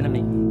real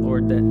enemy,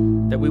 Lord, that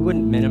we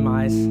wouldn't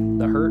minimize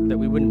the hurt, that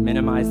we wouldn't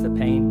minimize the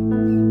pain,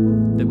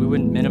 that we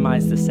wouldn't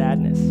minimize the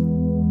sadness,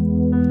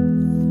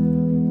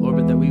 Lord,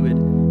 but that we would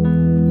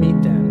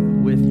meet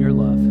them with your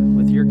love,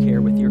 with your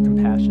care, with your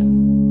compassion,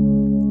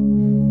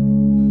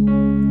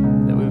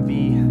 that we would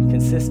be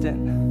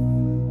consistent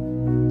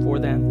for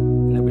them,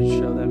 and that we would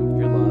show them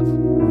your love,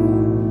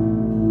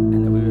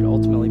 and that we would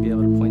ultimately be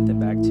able to point them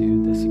back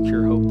to the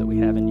secure hope that we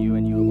have in you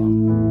and you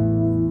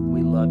alone.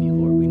 We love you,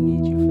 Lord. We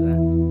need you for that.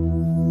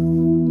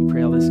 We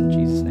pray all this in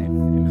Jesus' name.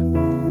 Amen.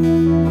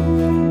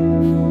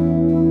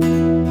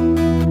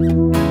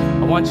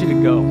 I want you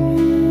to go.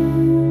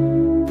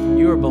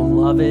 You are a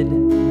beloved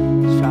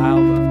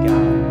child of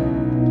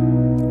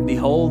God.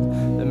 Behold,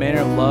 the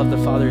manner of love the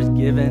Father has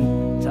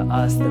given to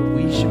us, that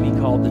we should be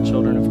called the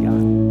children of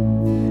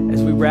God.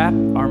 As we wrap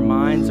our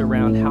minds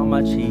around how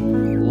much he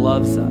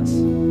loves us,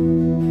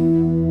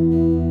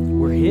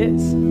 we're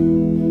his.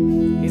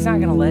 He's not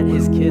going to let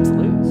his kids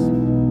lose.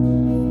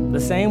 The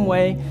same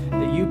way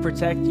that you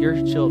protect your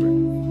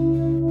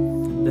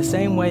children, the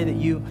same way that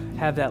you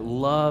have that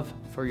love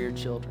for your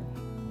children,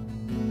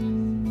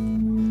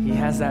 he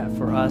has that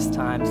for us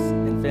times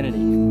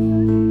infinity,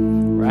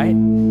 right?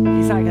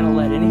 He's not going to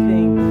let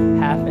anything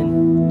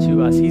happen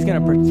to us. He's going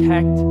to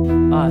protect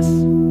us.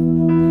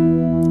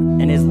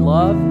 And his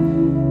love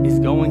is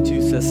going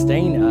to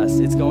sustain us.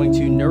 It's going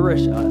to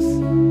nourish us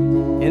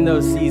in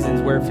those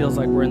seasons where it feels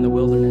like we're in the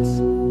wilderness.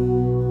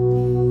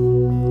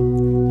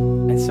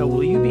 And so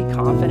will you be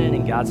confident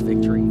in God's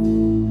victory?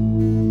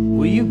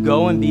 Will you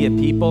go and be a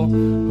people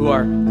who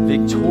are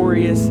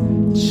victorious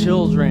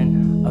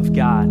children of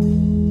God,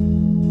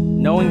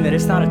 knowing that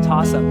it's not a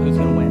toss-up who's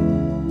going to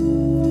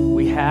win?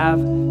 We have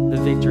the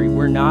victory.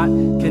 We're not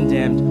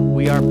condemned.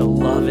 We are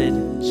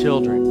beloved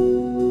children.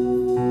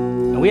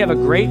 And we have a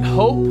great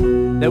hope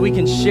that we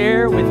can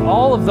share with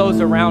all of those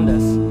around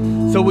us.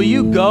 So will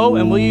you go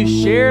and will you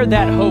share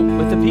that hope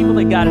with the people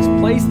that God has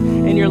placed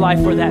in your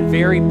life for that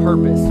very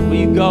purpose? Will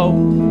you go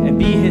and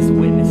be his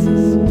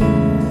witnesses?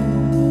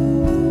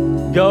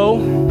 Go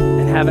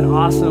and have an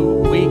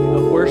awesome week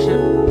of worship.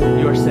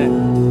 You are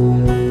sent.